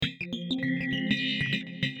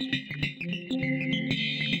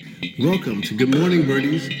Welcome to Good Morning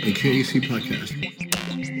Birdies and KAC Podcast.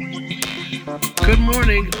 Good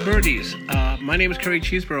morning, birdies. My name is Kerry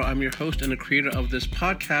Cheeseborough. I'm your host and the creator of this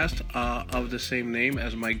podcast of the same name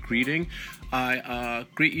as my greeting. I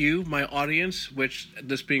greet you, my audience, which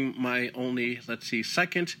this being my only,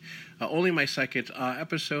 second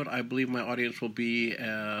episode. I believe my audience will be,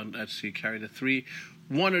 carry the three.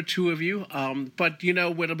 One or two of you, but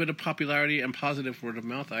with a bit of popularity and positive word of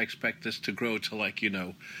mouth, I expect this to grow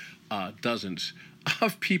to dozens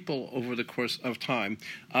of people over the course of time.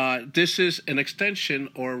 This is an extension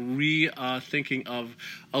or rethinking of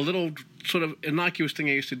a little sort of innocuous thing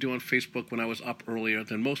I used to do on Facebook when I was up earlier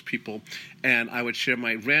than most people, and I would share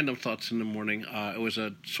my random thoughts in the morning. It was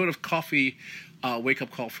a sort of coffee wake-up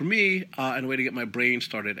call for me and a way to get my brain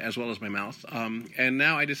started as well as my mouth. And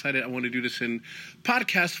now I decided I want to do this in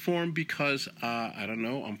podcast form because,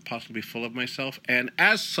 I'm possibly full of myself. And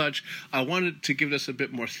as such, I wanted to give this a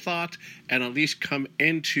bit more thought and at least come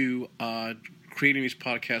into creating these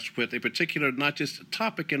podcasts with a particular, not just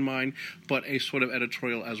topic in mind, but a sort of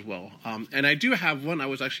editorial as well. And I do have one. I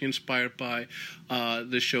was actually inspired by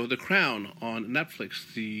the show The Crown on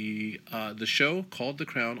Netflix. The show called The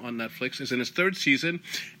Crown on Netflix is in its third season.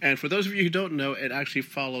 And for those of you who don't know, it actually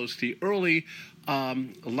follows the early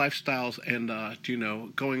lifestyles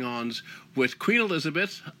and, going-ons with Queen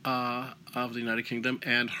Elizabeth of the United Kingdom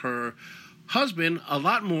and her husband. A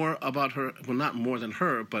lot more about her, well, not more than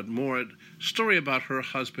her, but more story about her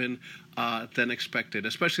husband than expected,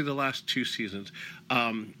 especially the last two seasons.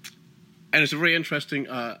 And it's a very interesting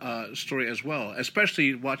story as well,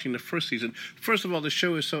 especially watching the first season. First of all, the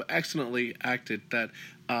show is so excellently acted that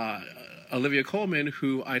Olivia Colman,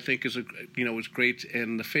 who I think is was great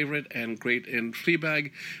in The Favorite and great in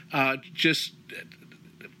Fleabag, just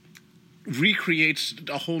recreates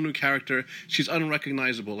a whole new character. She's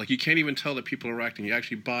unrecognizable. Like, you can't even tell that people are acting. You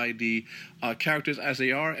actually buy the characters as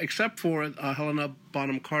they are, except for Helena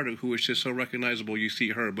Bonham Carter, who is just so recognizable. You see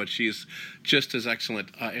her, but she's just as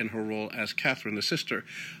excellent in her role as Catherine, the sister.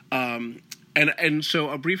 And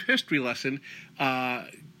so a brief history lesson,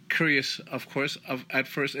 curious, of course, at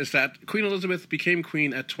first, is that Queen Elizabeth became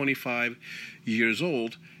queen at 25 years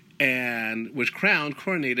old and was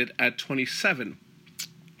coronated at 27.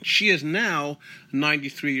 She is now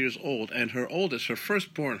 93 years old, and her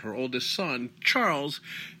firstborn, her oldest son, Charles,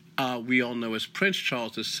 we all know as Prince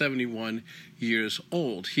Charles, is 71 years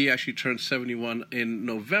old. He actually turned 71 in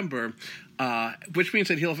November, which means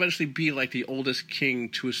that he'll eventually be like the oldest king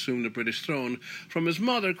to assume the British throne from his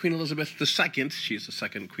mother, Queen Elizabeth II. She's the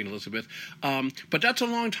second Queen Elizabeth. But that's a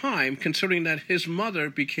long time, considering that his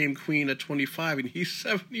mother became queen at 25 and he's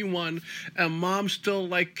 71, and mom's still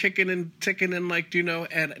kicking and ticking and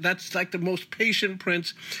and that's like the most patient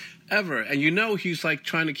prince ever. And he's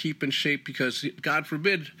trying to keep in shape because, God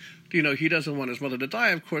forbid, he doesn't want his mother to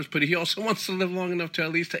die, of course, but he also wants to live long enough to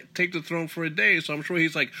at least take the throne for a day. So I'm sure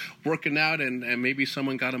he's working out and maybe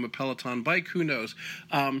someone got him a Peloton bike. Who knows?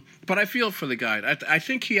 But I feel for the guy. I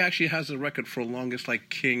think he actually has the record for longest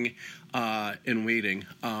king in waiting.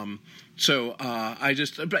 So I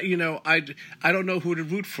don't know who to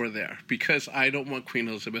root for there because I don't want Queen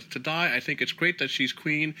Elizabeth to die. I think it's great that she's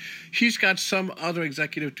queen. She's got some other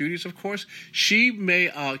executive duties, of course. She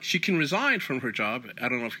can resign from her job. I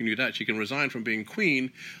don't know if you knew that. She can resign from being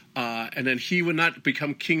queen, and then he would not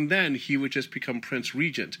become king then. He would just become Prince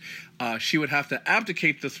Regent. She would have to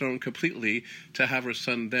abdicate the throne completely to have her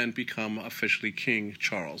son then become officially King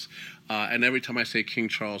Charles. And every time I say King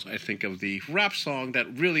Charles, I think of the rap song that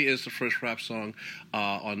really is the first rap song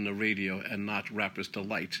on the radio and not Rapper's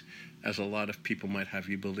Delight, as a lot of people might have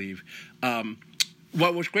you believe.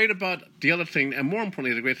 What was great about the other thing, and more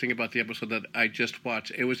importantly, the great thing about the episode that I just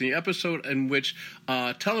watched, it was the episode in which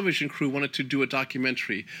a television crew wanted to do a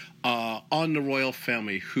documentary on the royal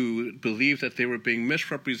family who believed that they were being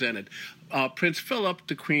misrepresented. Prince Philip,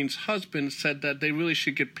 the Queen's husband, said that they really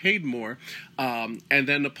should get paid more. And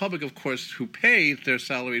then the public, of course, who paid their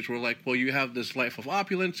salaries were like, well, you have this life of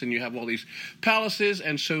opulence and you have all these palaces.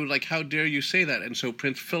 And so, how dare you say that? And so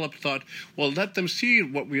Prince Philip thought, well, let them see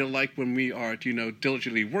what we are like when we are,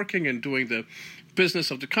 diligently working and doing the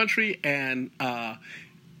business of the country and of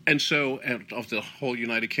the whole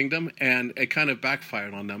United Kingdom, and it kind of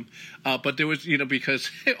backfired on them. But there was,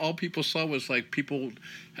 because all people saw was people,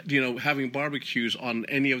 having barbecues on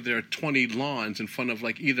any of their 20 lawns in front of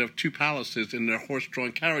either two palaces in their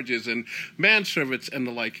horse-drawn carriages and manservants and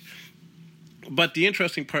the like. But the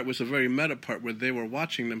interesting part was a very meta part where they were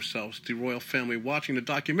watching themselves, the royal family watching the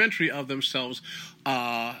documentary of themselves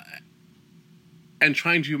and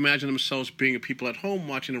trying to imagine themselves being people at home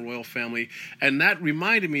watching the royal family. And that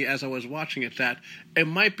reminded me as I was watching it that it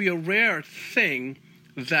might be a rare thing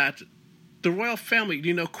that the royal family,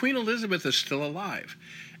 Queen Elizabeth is still alive.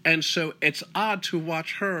 And so it's odd to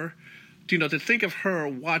watch her, to think of her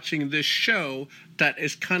watching this show that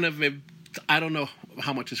is kind of I don't know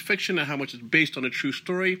how much is fiction and how much is based on a true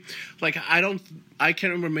story. Like, I can't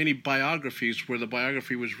remember many biographies where the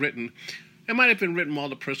biography was written. It might have been written while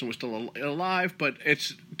the person was still alive, but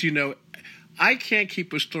it's, I can't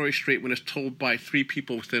keep a story straight when it's told by 3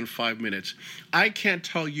 people within 5 minutes. I can't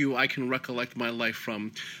tell you I can recollect my life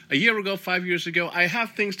from a year ago, 5 years ago. I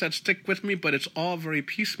have things that stick with me, but it's all very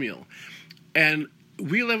piecemeal. And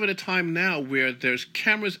we live at a time now where there's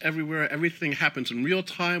cameras everywhere. Everything happens in real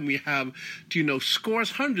time. We have,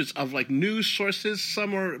 scores, hundreds of news sources.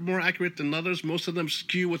 Some are more accurate than others. Most of them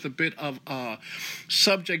skew with a bit of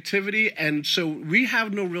subjectivity. And so we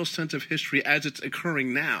have no real sense of history as it's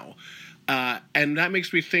occurring now. And that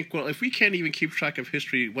makes me think, well, if we can't even keep track of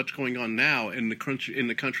history, what's going on now in the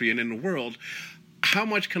country and in the world, how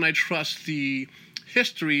much can I trust the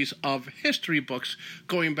histories of history books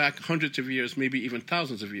going back hundreds of years, maybe even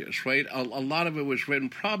thousands of years, right? A lot of it was written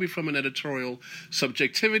probably from an editorial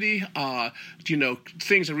subjectivity.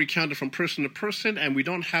 Things are recounted from person to person, and we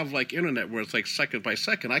don't have internet where it's second by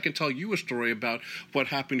second. I can tell you a story about what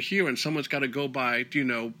happened here, and someone's got to go by,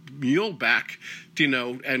 muleback,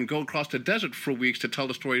 and go across the desert for weeks to tell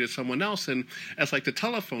the story to someone else, and it's like the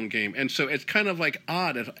telephone game. And so it's kind of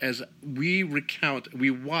odd as we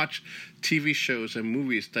watch TV shows and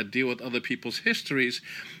movies that deal with other people's histories.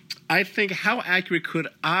 I think, how accurate could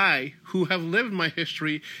I, who have lived my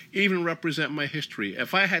history, even represent my history?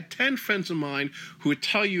 If I had 10 friends of mine who would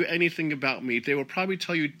tell you anything about me, they would probably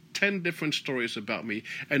tell you 10 different stories about me,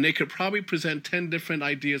 and they could probably present 10 different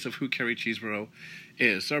ideas of who Kerry Cheeseborough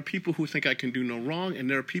is. There are people who think I can do no wrong, and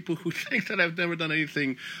there are people who think that I've never done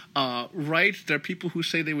anything right. There are people who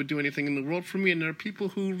say they would do anything in the world for me, and there are people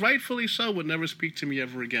who, rightfully so, would never speak to me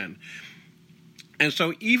ever again. And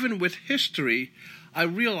so even with history, I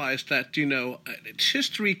realized that,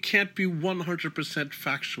 history can't be 100%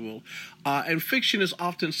 factual. And fiction is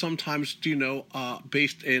often sometimes,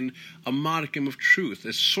 based in a modicum of truth.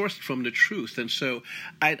 It's sourced from the truth. And so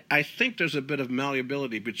I think there's a bit of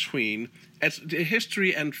malleability between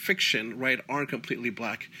history and fiction, right, aren't completely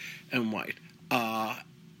black and white.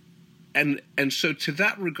 And so to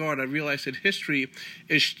that regard, I realized that history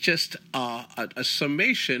is just a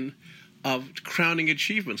summation of crowning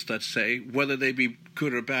achievements, let's say, whether they be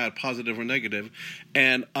good or bad, positive or negative.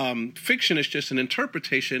 And fiction is just an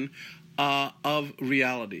interpretation of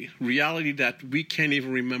reality that we can't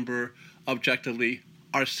even remember objectively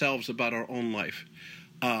ourselves about our own life.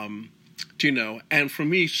 And for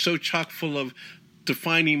me, so chock full of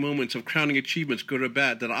defining moments of crowning achievements, good or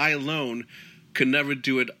bad, that I alone could never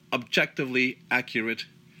do it objectively accurate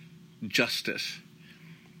justice.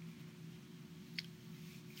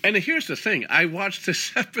 And here's the thing. I watched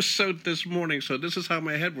this episode this morning, so this is how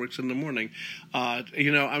my head works in the morning. I'm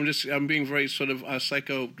being very sort of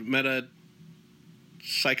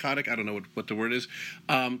psychotic. I don't know what the word is.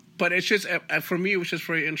 But it's just, for me, it was just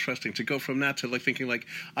very interesting to go from that to thinking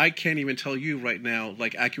I can't even tell you right now,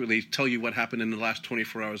 accurately tell you what happened in the last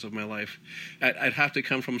 24 hours of my life. I'd have to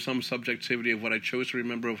come from some subjectivity of what I chose to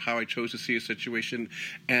remember, of how I chose to see a situation.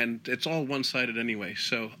 And it's all one-sided anyway.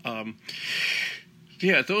 So,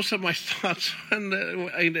 yeah, those are my thoughts on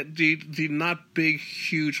the not big,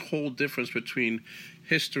 huge whole difference between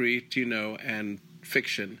history, and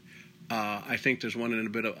fiction. I think there's one in a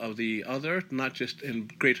bit of the other, not just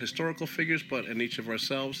in great historical figures, but in each of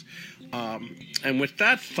ourselves. And with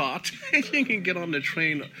that thought, you can get on the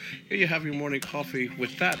train. Here you have your morning coffee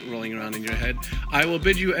with that rolling around in your head. I will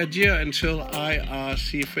bid you adieu until I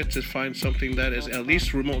see fit to find something that is at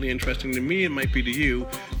least remotely interesting to me and might be to you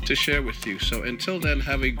to share with you. So until then,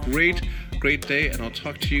 have a great day, and I'll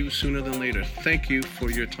talk to you sooner than later. Thank you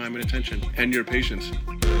for your time and attention and your patience.